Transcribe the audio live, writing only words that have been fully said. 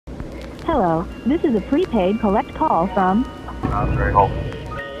Hello, this is a prepaid collect call from... Very helpful.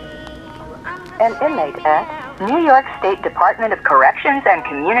 An inmate at New York State Department of Corrections and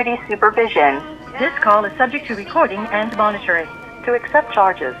Community Supervision. This call is subject to recording and monitoring. To accept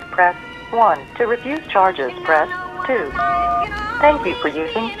charges, press 1. To refuse charges, press 2. Thank you for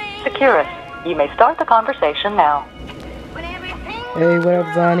using Securus. You may start the conversation now. Hey, what up,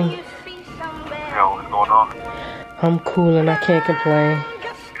 Zonnie? Yo, what's going on? I'm cool and I can't complain. You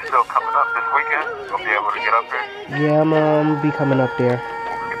still coming up this weekend? You'll be able to get up here? Yeah, I'm gonna be coming up there.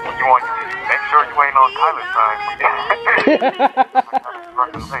 You want to make sure you ain't on Cuyler's time.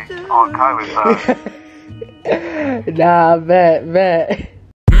 On Cuyler's time. Nah, bet.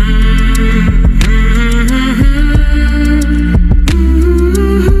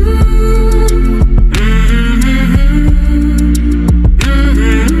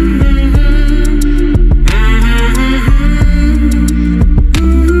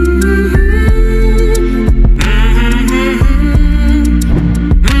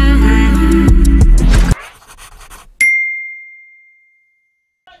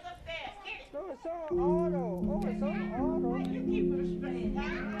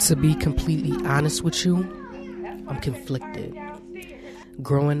 To be completely honest with you, I'm conflicted.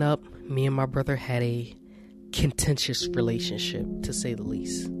 Growing up, me and my brother had a contentious relationship, to say the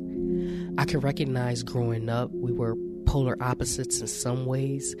least. I can recognize growing up, we were polar opposites in some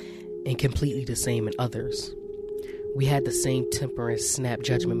ways and completely the same in others. We had the same temper and snap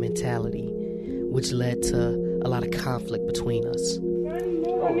judgment mentality, which led to a lot of conflict between us.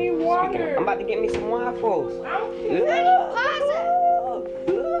 I'm about to get me some waffles.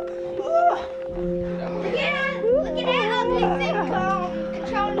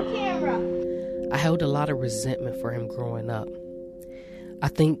 I held a lot of resentment for him growing up. I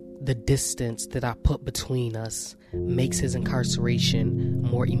think the distance that I put between us makes his incarceration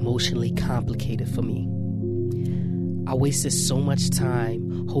more emotionally complicated for me. I wasted so much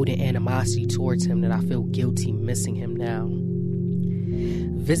time holding animosity towards him that I feel guilty missing him now.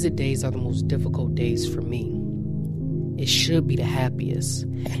 Visit days are the most difficult days for me. It should be the happiest.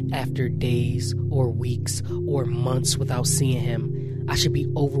 After days or weeks or months without seeing him, I should be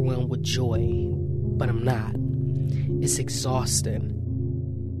overwhelmed with joy, but I'm not. It's exhausting.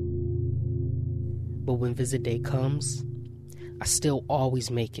 But when visit day comes, I still always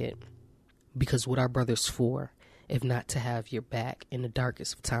make it, because what are brothers for, if not to have your back in the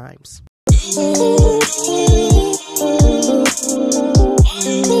darkest of times?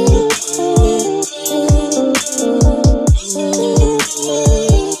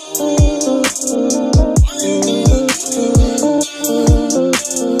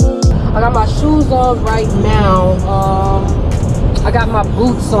 I got my shoes on right now. I got my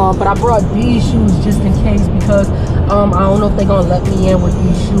boots on, but I brought these shoes just in case because I don't know if they're gonna let me in with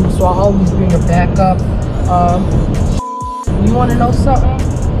these shoes, so I always bring a backup. You wanna know something?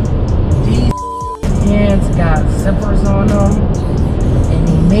 These pants got zippers on them, and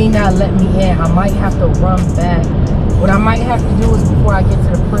they may not let me in. I might have to run back. What I might have to do is before I get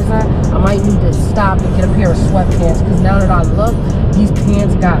to the prison, I might need to stop and get a pair of sweatpants, because now that I look, these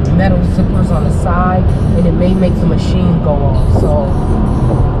pants got metal zippers on the side, and it may make the machine go off. So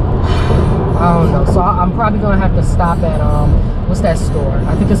I don't know. So I'm probably gonna have to stop at what's that store?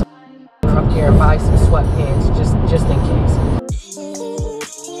 I think it's up here and buy some sweatpants just in case.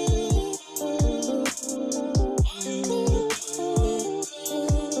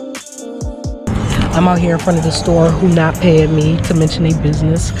 I'm out here in front of the store who not paying me to mention their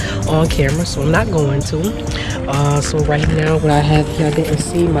business on camera, so I'm not going to. So right now what I have here, I didn't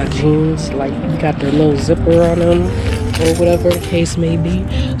see my jeans, like you got their little zipper on them or whatever the case may be.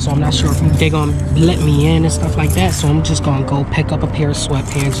 So I'm not sure if they're gonna let me in and stuff like that. So I'm just gonna go pick up a pair of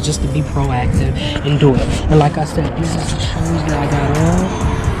sweatpants just to be proactive and do it. And like I said, these are the shoes that I got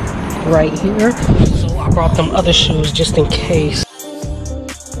on right here. So I brought them other shoes just in case.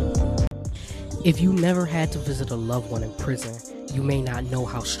 If you never had to visit a loved one in prison, you may not know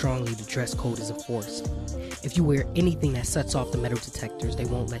how strongly the dress code is enforced. If you wear anything that sets off the metal detectors, they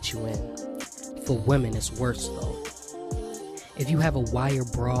won't let you in. For women, it's worse though. If you have a wire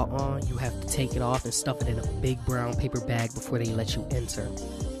bra on, you have to take it off and stuff it in a big brown paper bag before they let you enter.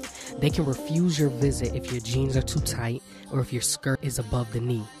 They can refuse your visit if your jeans are too tight or if your skirt is above the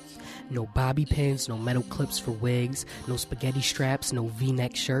knee. No bobby pins, no metal clips for wigs, no spaghetti straps, no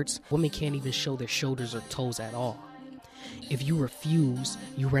V-neck shirts. Women can't even show their shoulders or toes at all. If you refuse,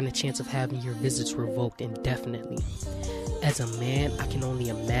 you run a chance of having your visits revoked indefinitely. As a man, I can only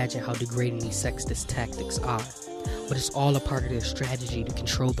imagine how degrading these sexist tactics are, but it's all a part of their strategy to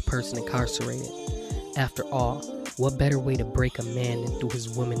control the person incarcerated. After all, What better way to break a man than through his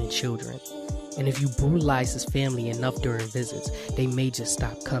women and children? And if you brutalize his family enough during visits, they may just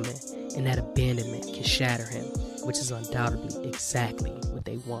stop coming, and that abandonment can shatter him, which is undoubtedly exactly what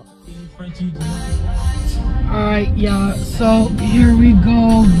they want. Alright, y'all, so here we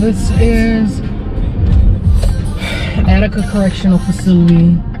go. This is Attica Correctional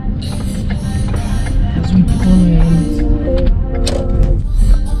Facility. As we pull in,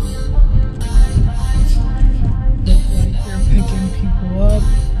 looks like they're picking people up.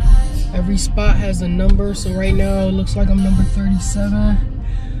 Every spot has a number, so right now it looks like I'm number 37.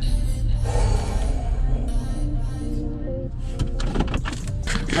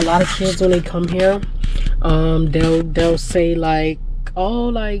 A lot of kids, when they come here, they'll say like, oh,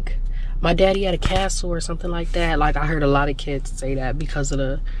 like my daddy had a castle or something like that. Like I heard a lot of kids say that because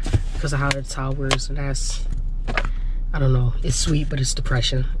of how the towers, and that's, I don't know, it's sweet, but it's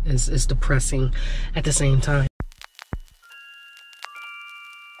depression. It's depressing at the same time.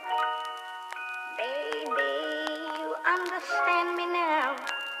 Baby, you understand me now.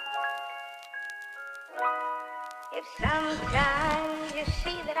 If sometimes you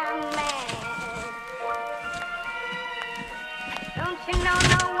see that I'm mad, don't you know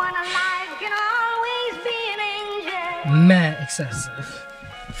no one alive can always be an angel? Mad excessive.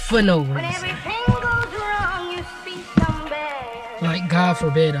 For no When reason. everything goes wrong, you see some bad. Like, God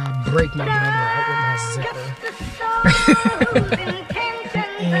forbid I break my brother out with my zipper.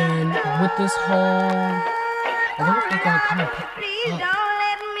 And with this whole, I don't think I'll kind of pick up.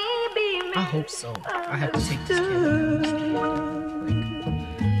 I hope so. I have to take this camera down.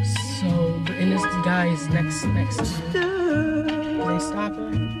 So, and this guy is next to me. Are they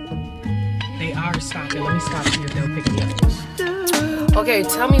stopping? They are stopping. Let me stop here. They'll pick me up. Okay,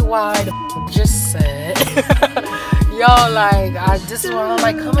 tell me why the just said. Y'all, like, this is why I don't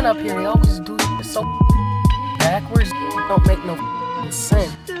like coming up here. They always do it so backwards. Don't make no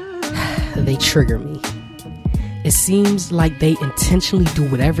sense. They trigger me. It seems like they intentionally do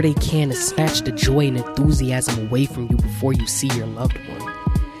whatever they can to snatch the joy and enthusiasm away from you before you see your loved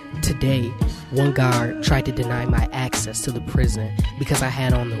one. Today, one guard tried to deny my access to the prison because I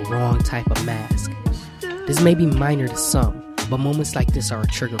had on the wrong type of mask. This may be minor to some, but moments like this are a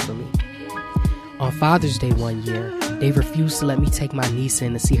trigger for me. On Father's Day one year, they refused to let me take my niece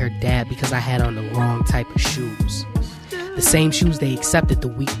in to see her dad because I had on the wrong type of shoes. The same shoes they accepted the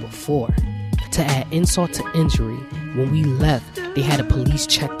week before. To add insult to injury, when we left, they had a police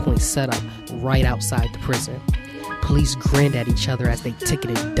checkpoint set up right outside the prison. Police grinned at each other as they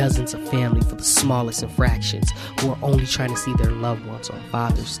ticketed dozens of families for the smallest infractions who were only trying to see their loved ones on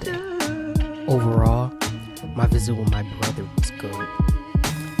Father's Day. Overall, my visit with my brother was good.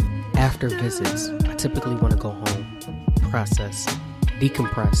 After visits, I typically want to go home, process,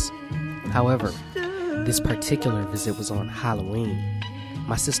 decompress. However, this particular visit was on Halloween.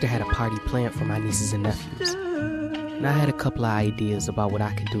 My sister had a party planned for my nieces and nephews, and I had a couple of ideas about what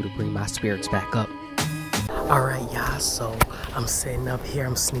I could do to bring my spirits back up. Alright, y'all, so I'm sitting up here,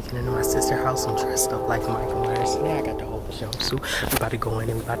 I'm sneaking into my sister's house, I'm dressed up like Michael Myers. Now I got the whole jumpsuit. We're about to go in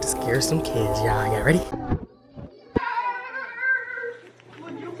and we're about to scare some kids, y'all. Y'all ready?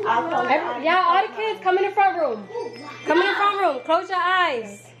 Yeah, all the kids, come in the front room. Come in the front room. Close your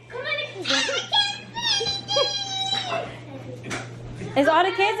eyes. Is all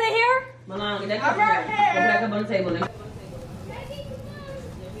the kids in here? Malon, get that back up on the table.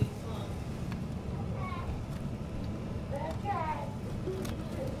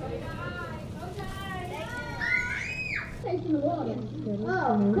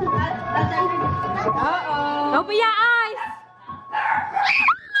 Uh-oh. Open your eyes.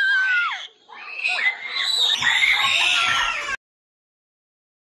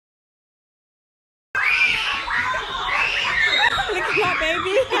 Look at my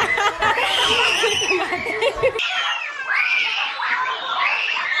baby. Look at my baby.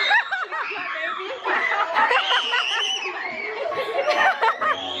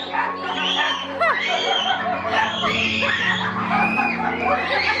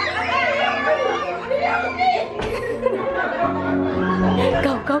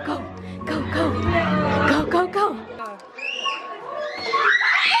 Go, go, go. Go, go. Go, go, go.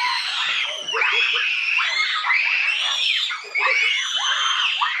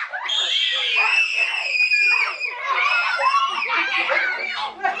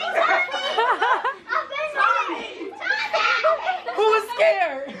 Who was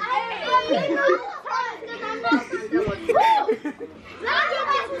scared?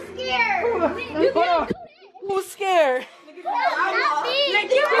 Who was scared?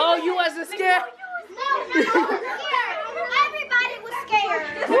 Oh, you wasn't scared? No, everybody was scared.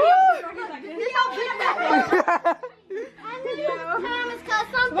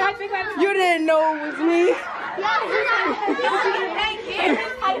 You didn't know it was me.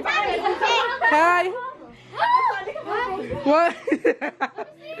 Hi. What?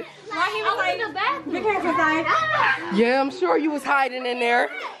 Why he was like in the bathroom? Because was like, Yeah, I'm sure you was hiding in there.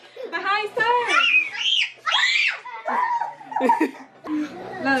 behind sir.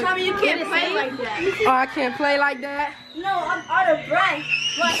 Tell me you can't play like that. Oh, I can't play like that? No, I'm out of breath.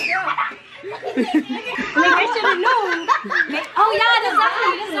 What's up? They should have known. Oh yeah, that's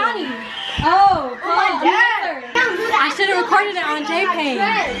Zani. Oh, my God. I should have recorded it on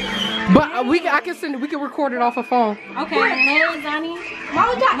JPEG. But I can send it. We can record it off a phone. Okay, hello, Zani. Why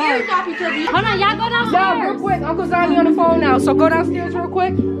would y'all airdrop each other? Hold on, y'all go downstairs. Y'all, real quick, Uncle Zani on the phone now. So go downstairs real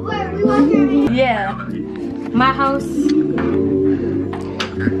quick. Yeah. My house.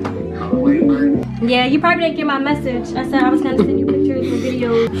 Yeah, you probably didn't get my message. I said I was gonna send you pictures and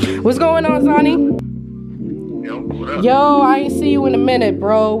videos. What's going on, Zani? Yo, what up? Yo, I ain't see you in a minute,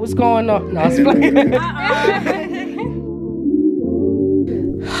 bro. What's going on? No, I was playing.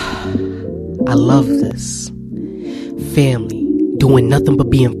 I love this. Family, doing nothing but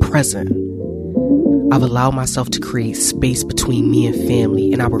being present. I've allowed myself to create space between me and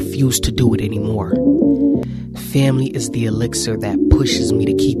family, and I refuse to do it anymore. Family is the elixir that pushes me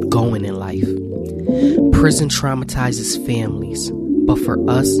to keep going in life. Prison traumatizes families, but for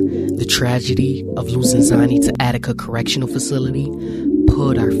us, the tragedy of losing Zani to Attica Correctional Facility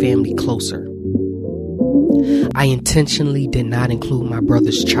put our family closer. I intentionally did not include my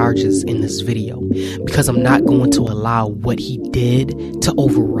brother's charges in this video because I'm not going to allow what he did to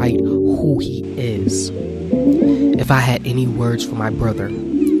overwrite who he is. If I had any words for my brother,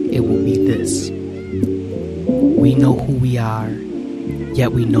 it will be this. We know who we are,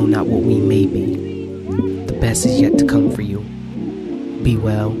 yet we know not what we may be. The best is yet to come for you. Be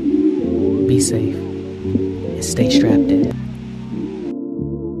well, be safe, and stay strapped in.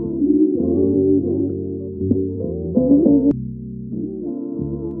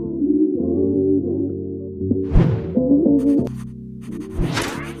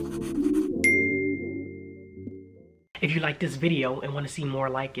 If you like this video and want to see more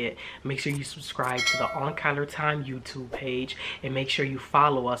like it, make sure you subscribe to the On Cuyler Time YouTube page and make sure you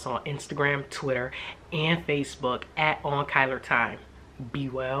follow us on Instagram, Twitter, and Facebook at On Cuyler Time. Be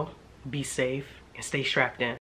well, be safe, and stay strapped in.